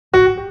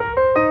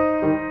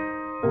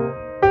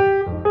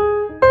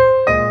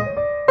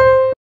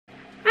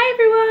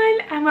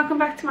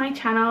welcome back to my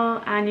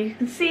channel. And you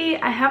can see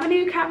I have a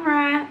new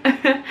camera.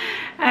 I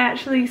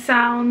actually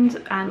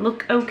sound and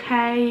look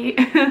okay.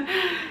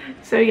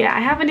 So yeah,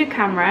 I have a new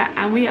camera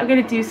and we are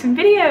going to do some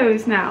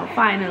videos now,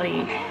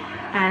 finally.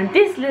 And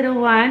this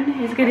little one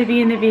is going to be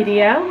in the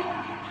video.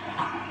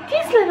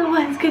 This little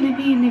one's going to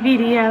be in the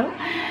video.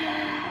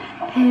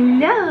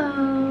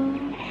 Hello.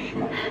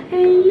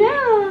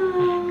 Hello.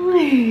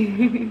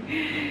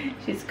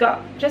 She's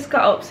just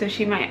got up, so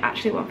she might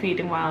actually want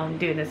feeding while I'm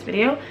doing this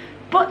video.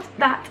 But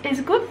that is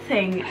a good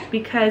thing,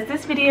 because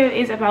this video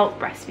is about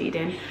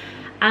breastfeeding.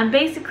 And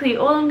basically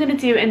all I'm going to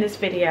do in this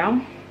video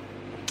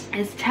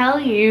is tell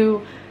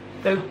you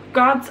the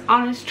God's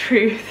honest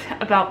truth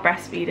about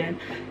breastfeeding.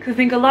 Because I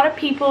think a lot of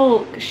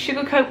people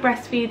sugarcoat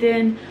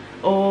breastfeeding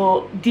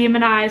or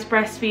demonize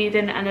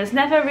breastfeeding, and there's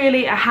never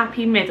really a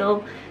happy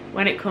middle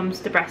when it comes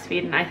to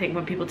breastfeeding. I think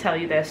when people tell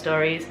you their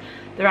stories,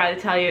 they either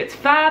tell you it's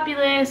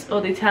fabulous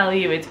or they tell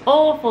you it's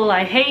awful,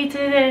 I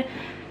hated it.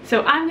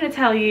 So I'm going to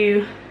tell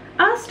you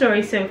our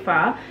story so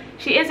far.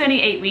 She is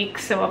only 8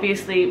 weeks, so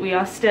obviously we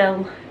are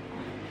still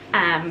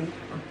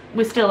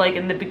we're still like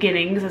in the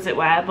beginnings, as it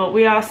were, but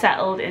we are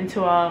settled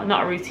into our,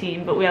 not a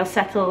routine, but we are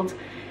settled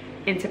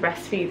into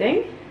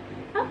breastfeeding,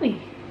 aren't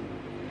we?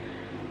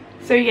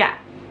 So yeah,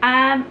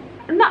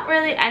 not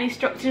really any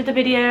structure to the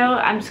video.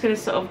 I'm just going to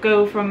sort of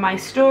go from my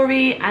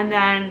story and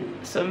then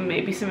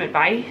maybe some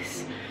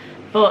advice.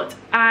 But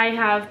I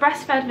have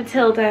breastfed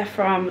Matilda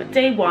from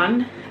day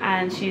one,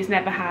 and she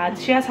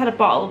has had a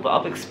bottle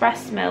of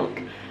express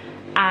milk,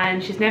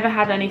 and she's never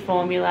had any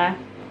formula.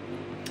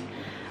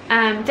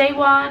 Day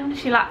one,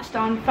 she latched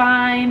on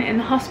fine in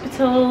the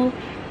hospital.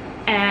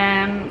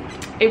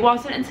 It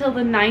wasn't until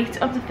the night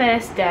of the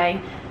first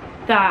day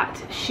that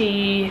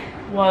she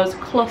was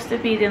cluster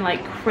feeding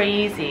like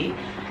crazy.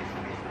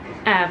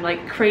 Like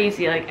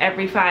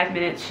every 5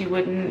 minutes I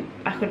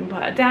couldn't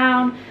put her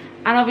down.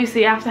 And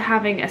obviously after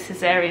having a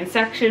cesarean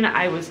section,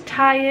 I was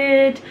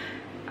tired,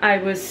 I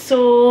was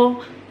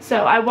sore,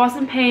 so I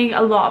wasn't paying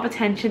a lot of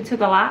attention to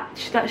the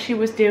latch that she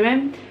was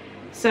doing.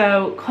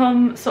 So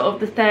come sort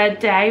of the third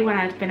day, when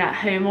I'd been at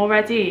home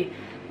already,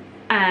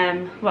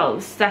 well,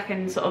 the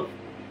second sort of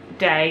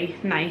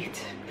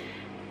night,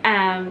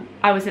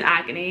 I was in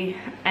agony.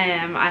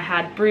 I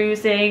had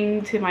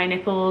bruising to my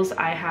nipples.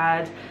 I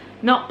had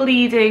not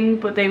bleeding,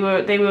 but they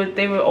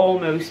were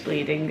almost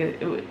bleeding,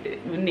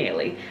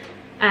 nearly.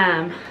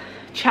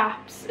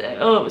 Chaps.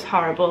 Oh, it was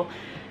horrible.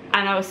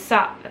 And I was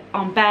sat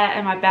in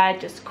my bed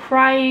just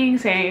crying,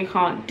 saying I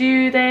can't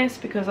do this,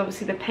 because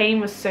obviously the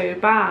pain was so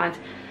bad.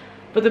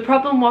 But the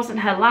problem wasn't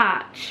her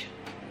latch,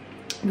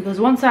 because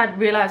once I'd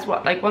realised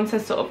once I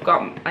sort of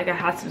got, I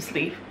had some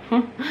sleep,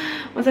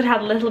 once I'd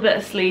had a little bit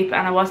of sleep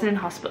and I wasn't in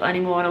hospital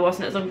anymore and I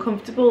wasn't as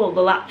uncomfortable, the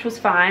latch was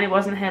fine. It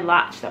wasn't her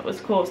latch that was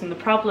causing the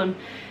problem.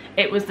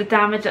 It was the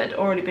damage that had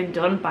already been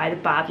done by the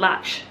bad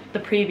latch the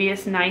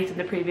previous night and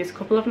the previous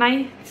couple of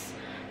nights.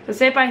 So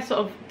say by sort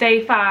of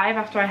day 5,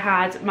 after I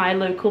had my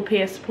local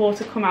peer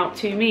supporter come out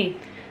to me,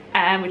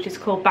 which is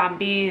called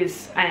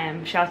Bambi's,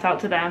 shout out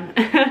to them.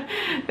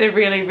 They're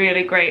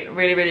really great,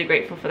 really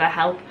grateful for their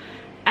help.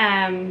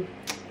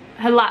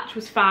 Her latch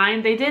was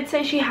fine. They did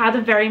say she had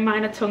a very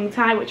minor tongue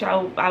tie, which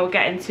I'll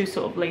get into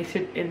sort of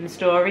later in the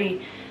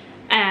story.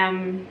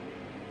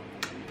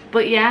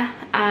 But yeah,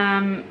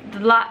 the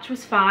latch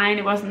was fine.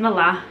 It wasn't the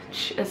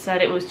latch. As I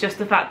said, it was just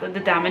the fact that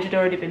the damage had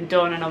already been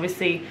done, and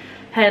obviously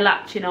her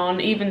latching on,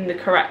 even the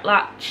correct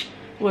latch,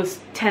 was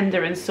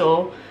tender and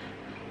sore.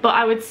 But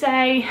I would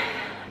say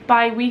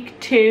by week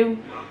 2,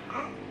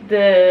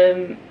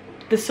 the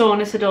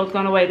soreness had all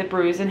gone away, the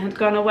bruising had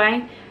gone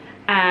away,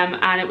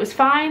 and it was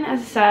fine.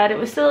 As I said, it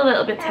was still a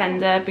little bit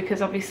tender,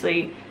 because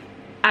obviously,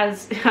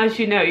 as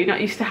you know, you're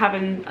not used to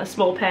having a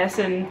small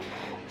person,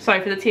 sorry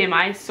for the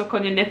TMI, suck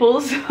on your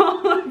nipples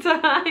all the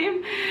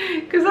time,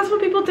 because that's what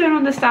people don't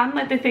understand.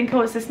 Like, they think,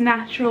 oh, it's this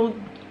natural,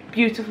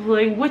 beautiful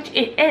thing, which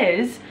it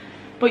is,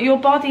 but your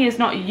body is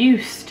not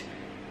used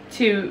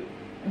to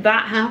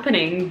that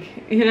happening,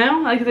 you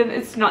know, like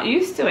it's not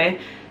used to it,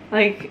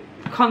 like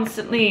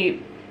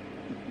constantly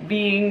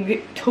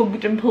being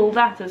tugged and pulled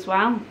at as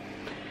well.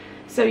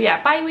 So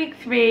yeah, by week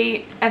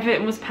 3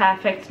 everything was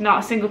perfect, not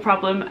a single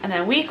problem. And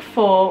then week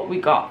 4 we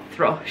got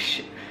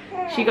thrush.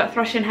 She got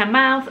thrush in her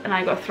mouth and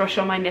I got thrush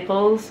on my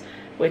nipples,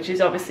 which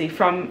is obviously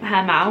from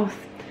her mouth,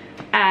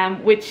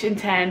 which in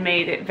turn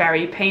made it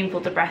very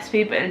painful to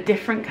breastfeed, but a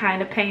different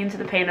kind of pain to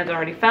the pain I'd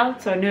already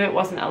felt. So I knew it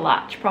wasn't a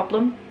latch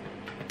problem.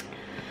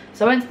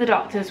 So I went to the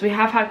doctors. We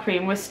have had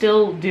cream. We're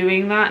still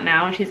doing that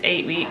now, and she's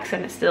 8 weeks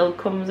and it still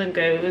comes and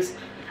goes.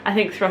 I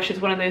think thrush is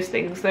one of those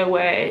things though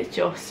where it's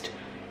just,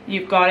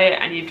 you've got it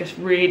and you've just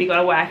really got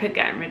to work at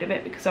getting rid of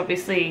it, because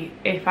obviously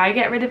if I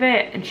get rid of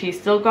it and she's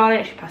still got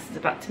it, she passes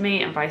it back to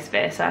me and vice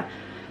versa.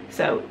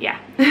 So yeah.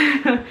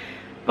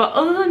 But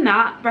other than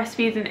that,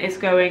 breastfeeding is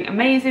going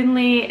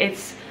amazingly.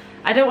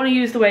 I don't want to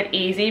use the word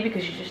easy,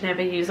 because you just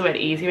never use the word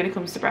easy when it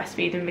comes to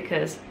breastfeeding,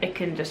 because it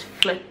can just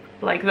flip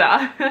like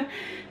that.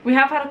 We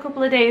have had a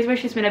couple of days where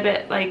she's been a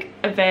bit like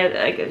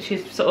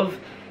she's sort of,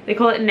 they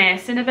call it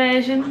nursing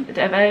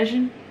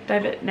aversion,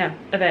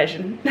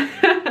 aversion,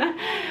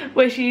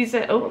 where she's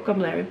oh, I've gone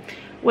blurry,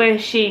 where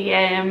she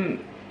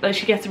like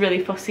she gets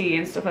really fussy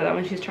and stuff like that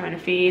when she's trying to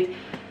feed.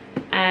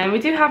 And we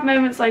do have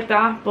moments like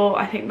that, but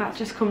I think that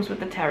just comes with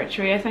the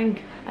territory. I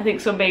think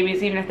some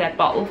babies, even if they're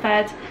bottle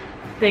fed,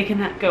 they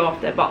can go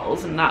off their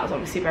bottles, and that is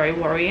obviously very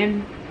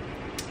worrying,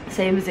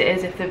 same as it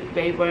is if the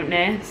baby won't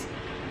nurse.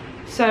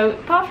 So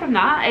apart from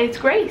that, it's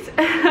great.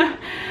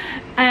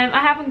 I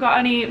haven't got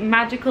any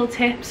magical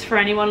tips for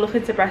anyone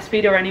looking to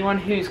breastfeed, or anyone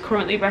who's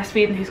currently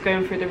breastfeeding who's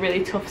going through the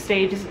really tough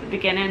stages at the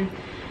beginning.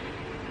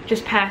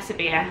 Just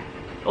persevere.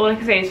 All I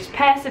can say is just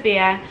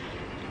persevere.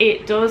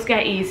 It does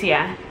get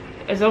easier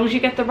as long as you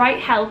get the right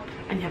help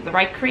and you have the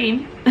right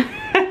cream.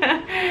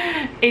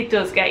 It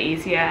does get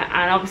easier,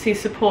 and obviously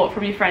support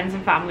from your friends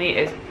and family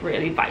is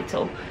really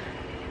vital,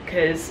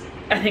 because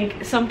I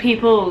think some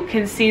people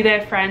can see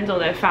their friend or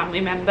their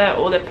family member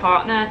or their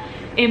partner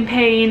in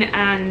pain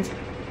and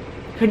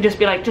can just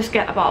be like, just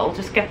get the bottle,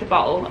 just get the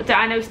bottle.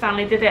 I know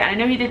Stanley did it, and I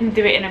know he didn't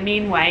do it in a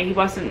mean way.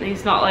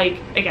 He's not like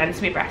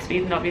against me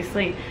breastfeeding,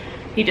 obviously.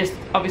 He just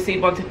obviously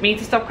wanted me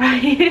to stop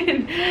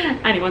crying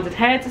and he wanted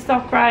her to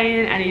stop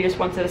crying, and he just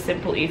wanted a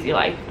simple, easy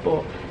life.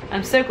 But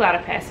I'm so glad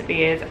I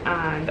persevered,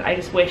 and I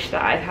just wish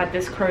that I had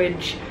this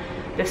courage,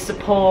 this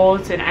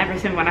support and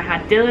everything when I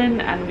had Dylan,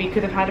 and we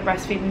could have had a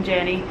breastfeeding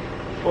journey.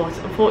 But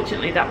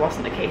unfortunately that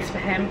wasn't the case for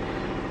him.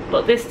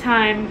 But this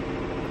time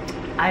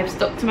I've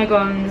stuck to my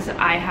guns.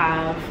 I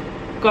have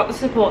got the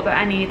support that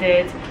I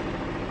needed,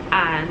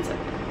 and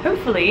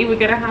hopefully we're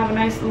gonna have a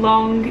nice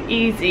long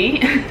easy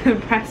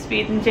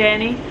breastfeeding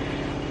journey.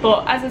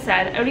 But as I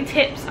said, only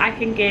tips I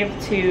can give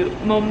to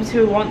mums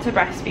who want to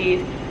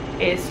breastfeed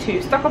is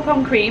to stock up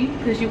on cream,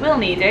 because you will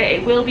need it.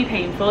 It will be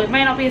painful. It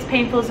may not be as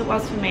painful as it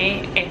was for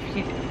me if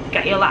you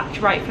get your latch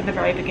right from the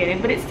very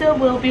beginning, but it still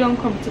will be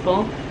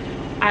uncomfortable.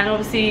 And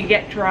obviously you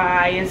get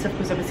dry and stuff,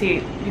 because obviously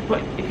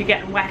if you're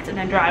getting wet and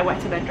then dry,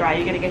 wet and then dry,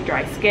 you're gonna get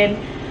dry skin.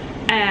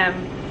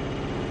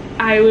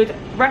 I would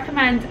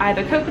recommend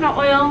either coconut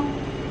oil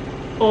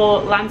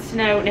or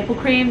Lansino nipple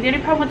cream. The only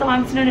problem with the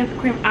Lansino nipple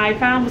cream I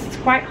found was it's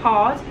quite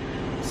hard,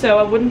 so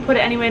I wouldn't put it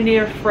anywhere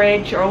near a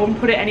fridge, or I wouldn't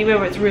put it anywhere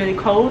where it's really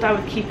cold. I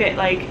would keep it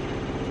like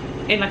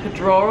in like a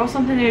drawer or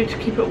something, you know, to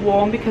keep it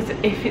warm, because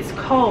if it's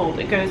cold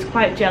it goes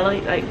quite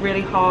jelly, like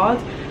really hard,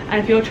 and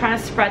if you're trying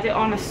to spread it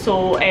on a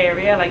sore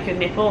area like your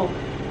nipple,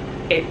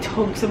 it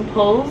tugs and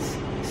pulls.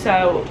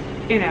 So,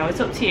 you know, it's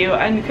up to you.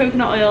 And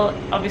coconut oil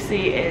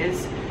obviously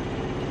is,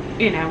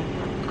 you know,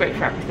 great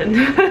for everything.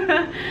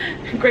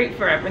 Great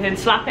for everything.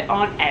 Slap it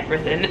on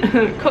everything.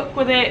 Cook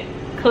with it,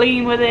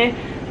 clean with it,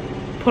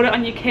 put it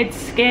on your kid's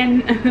skin.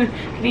 You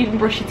can even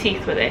brush your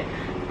teeth with it.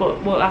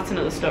 But well, that's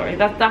another story.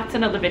 That's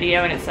another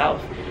video in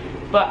itself.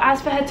 But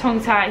as for her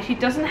tongue tie, she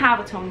doesn't have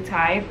a tongue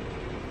tie.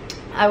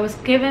 I was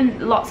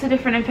given lots of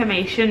different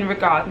information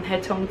regarding her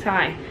tongue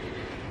tie.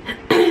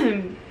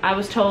 I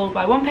was told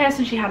by one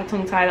person she had a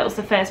tongue tie. That was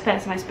the first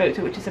person I spoke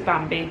to, which is a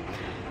Bambi.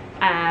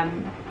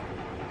 And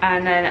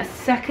then a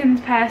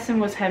second person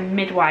was her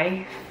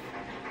midwife,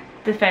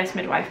 the first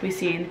midwife we've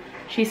seen.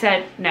 She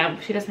said no,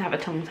 she doesn't have a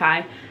tongue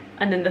tie.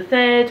 And then the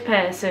third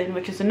person,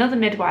 which is another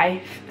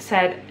midwife,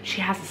 said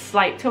she has a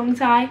slight tongue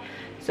tie.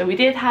 So we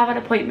did have an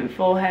appointment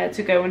for her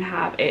to go and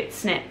have it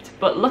snipped,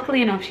 but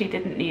luckily enough she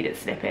didn't need it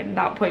snipping.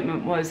 That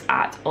appointment was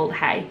at Old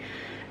Hay.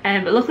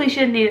 But luckily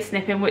she didn't need it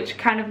snipping, which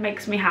kind of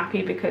makes me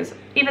happy, because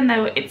even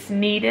though it's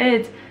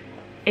needed,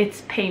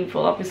 it's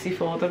painful obviously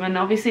for them, and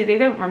obviously they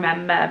don't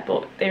remember,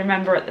 but they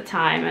remember at the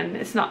time, and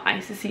it's not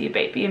nice to see your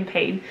baby in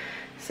pain.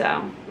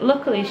 So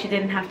luckily she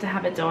didn't have to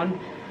have it done.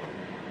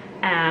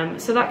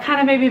 So that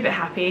kind of made me a bit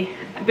happy,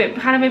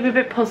 kind of made me a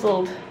bit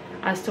puzzled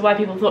as to why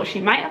people thought she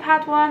might have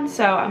had one.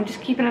 So I'm just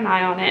keeping an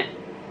eye on it.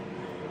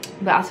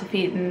 But as for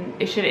feeding,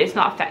 it's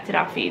not affected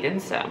our feeding.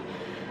 So,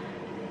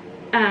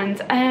 and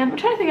I'm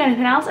trying to think of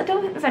anything else. I don't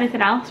think there's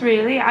anything else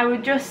really. I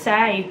would just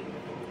say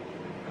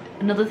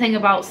another thing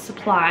about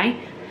supply.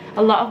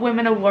 A lot of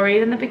women are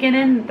worried in the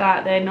beginning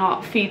that they're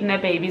not feeding their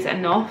babies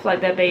enough,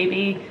 like their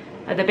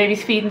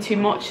baby's feeding too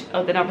much,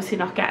 or they're obviously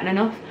not getting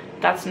enough.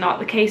 That's not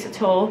the case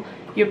at all.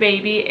 Your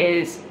baby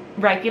is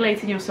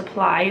regulating your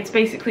supply. It's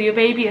basically your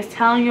baby is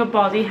telling your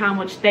body how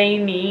much they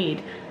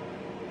need.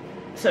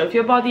 So if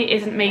your body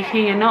isn't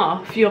making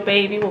enough, your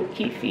baby will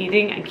keep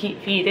feeding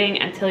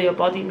until your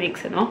body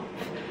makes enough.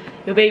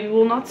 Your baby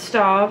will not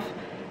starve.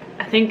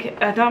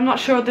 I'm not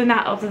sure of the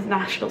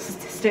national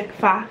statistic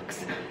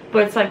facts,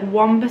 but it's like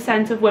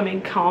 1% of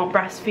women can't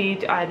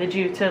breastfeed, either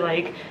due to,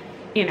 like,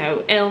 you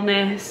know,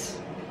 illness,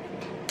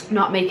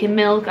 not making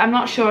milk. I'm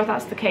not sure if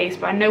that's the case,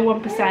 but I know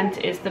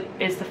 1% is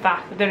the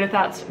fact. I don't know if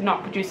that's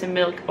not producing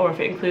milk or if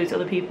it includes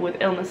other people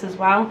with illness as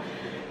well.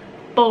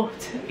 But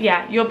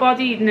yeah, your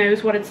body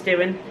knows what it's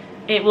doing.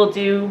 It will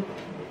do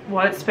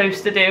what it's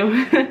supposed to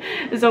do.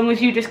 As long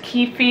as you just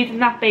keep feeding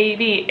that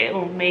baby, it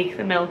will make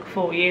the milk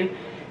for you.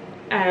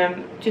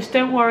 Just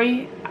don't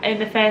worry. In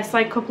the first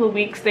like couple of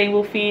weeks they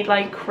will feed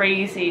like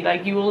crazy.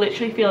 Like, you will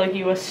literally feel like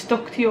you are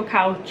stuck to your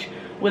couch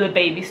with a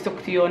baby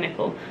stuck to your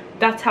nipple.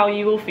 That's how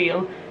you will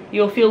feel.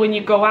 You'll feel when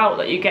you go out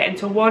that you get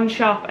into one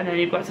shop and then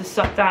you've got to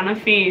sit down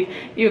and feed.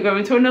 You go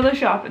into another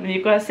shop and then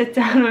you've got to sit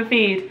down and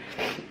feed.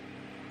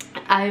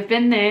 I've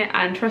been there,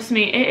 and trust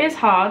me, it is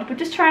hard, but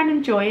just try and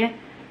enjoy it.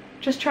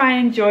 Just try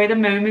and enjoy the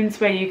moments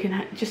where you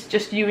can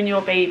just you and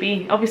your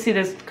baby. Obviously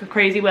there's a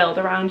crazy world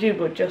around you,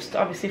 but just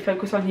obviously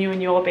focus on you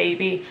and your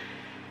baby,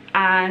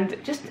 and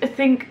just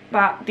think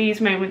that these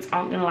moments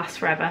aren't going to last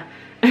forever.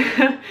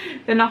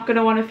 They're not going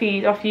to want to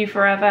feed off you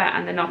forever,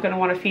 and they're not going to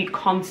want to feed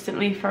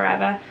constantly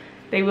forever.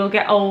 They will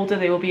get older,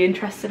 they will be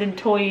interested in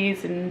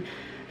toys and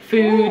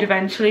food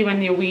eventually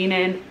when you're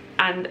weaning,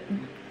 and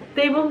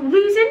they will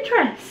lose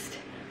interest,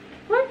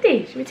 won't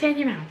they? Should we turn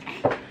you around?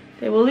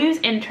 They will lose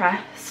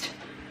interest,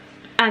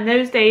 and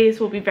those days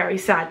will be very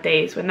sad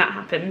days when that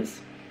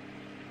happens,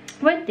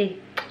 won't they?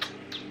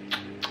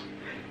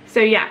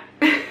 So yeah,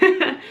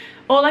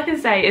 all I can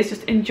say is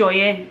just enjoy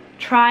it.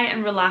 Try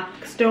and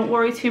relax. Don't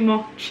worry too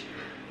much,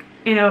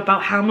 you know,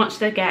 about how much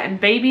they're getting.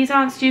 Babies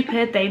aren't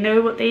stupid. They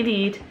know what they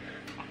need,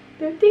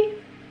 don't they?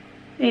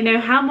 They know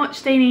how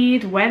much they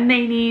need, when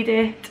they need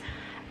it.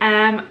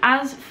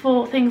 As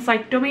for things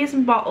like dummies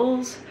and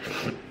bottles,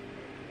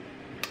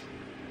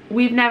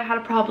 we've never had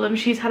a problem.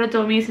 She's had a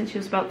dummy since she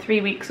was about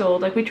 3 weeks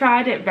old. Like, we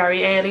tried it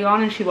very early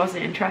on and she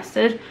wasn't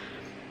interested.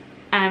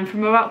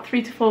 From about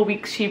 3 to 4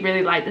 weeks she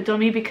really liked the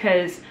dummy,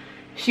 because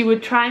she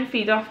would try and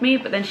feed off me,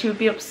 but then she would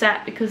be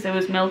upset because there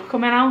was milk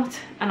coming out,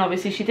 and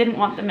obviously she didn't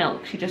want the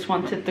milk. She just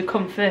wanted the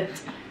comfort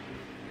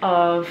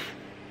of,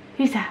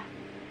 who's that?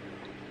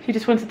 She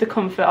just wanted the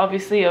comfort,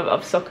 obviously,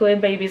 of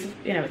suckling. Babies,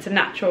 you know, it's a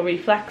natural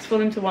reflex for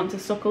them to want to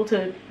suckle,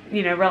 to,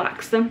 you know,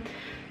 relax them.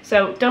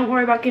 So don't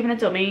worry about giving a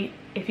dummy.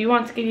 If you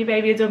want to give your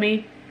baby a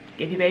dummy,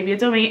 give your baby a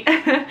dummy.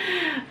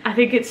 I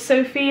think it's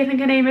Sophie, I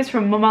think her name is,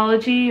 from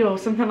Mumology or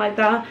something like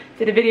that,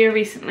 did a video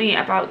recently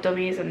about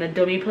dummies and the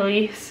dummy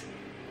police.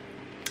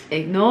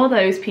 Ignore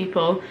those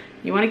people.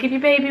 You want to give your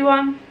baby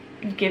one,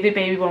 you give your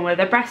baby one,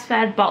 whether they're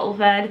breastfed, bottle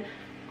fed,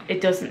 it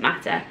doesn't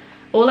matter.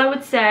 All I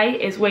would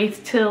say is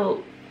wait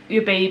till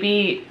your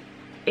baby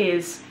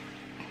is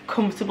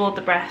comfortable at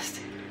the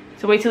breast.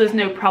 So wait till there's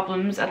no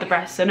problems at the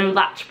breast, so no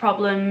latch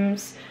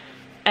problems,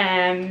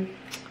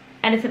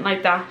 anything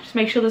like that. Just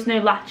make sure there's no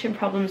latching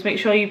problems. Make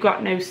sure you've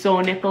got no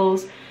sore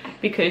nipples,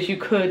 because you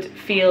could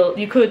feel,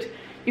 you could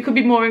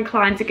be more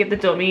inclined to give the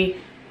dummy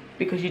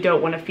because you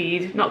don't want to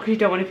feed. Not because you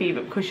don't want to feed,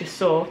 but because you're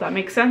sore, if that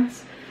makes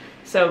sense.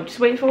 So just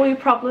wait for all your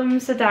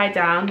problems to die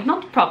down.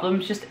 Not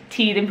problems, just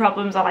teething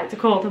problems, I like to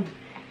call them.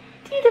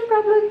 Teething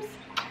problems.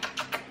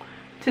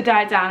 To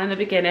die down in the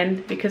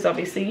beginning, because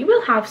obviously you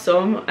will have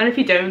some, and if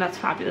you don't, that's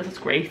fabulous, that's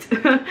great.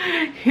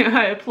 You know,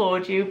 I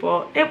applaud you,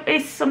 but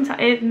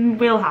it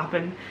will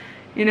happen,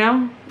 you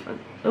know.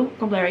 Oh,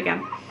 gone blurry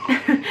again.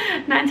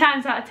 9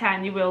 times out of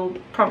 10 you will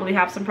probably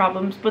have some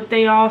problems, but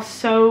they are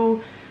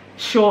so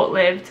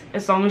short-lived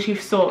as long as you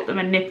sort them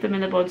and nip them in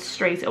the bud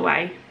straight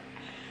away.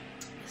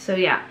 So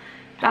yeah,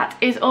 that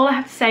is all I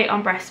have to say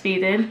on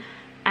breastfeeding.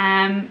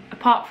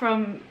 Apart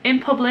from in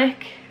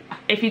public,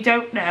 if you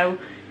don't know,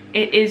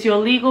 it is your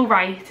legal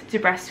right to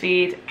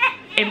breastfeed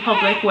in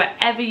public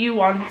wherever you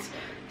want.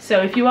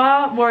 So if you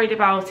are worried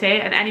about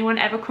it and anyone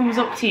ever comes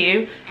up to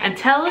you and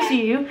tells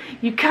you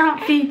you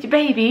can't feed your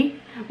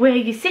baby where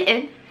you're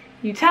sitting,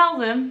 you tell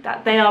them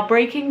that they are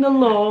breaking the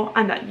law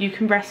and that you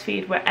can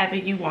breastfeed wherever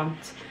you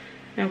want.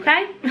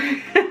 Okay?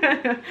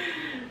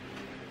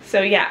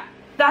 So yeah,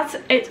 that's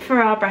it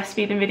for our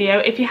breastfeeding video.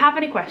 If you have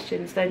any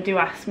questions, then do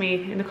ask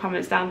me in the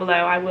comments down below.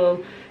 I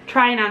will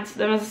try and answer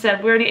them. As I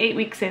said, we're only 8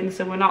 weeks in,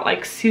 so we're not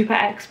like super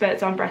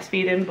experts on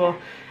breastfeeding, but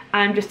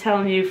I'm just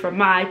telling you from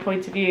my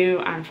point of view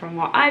and from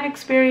what I've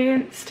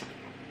experienced.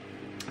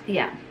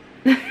 Yeah.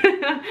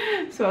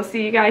 So I'll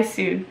see you guys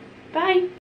soon. Bye.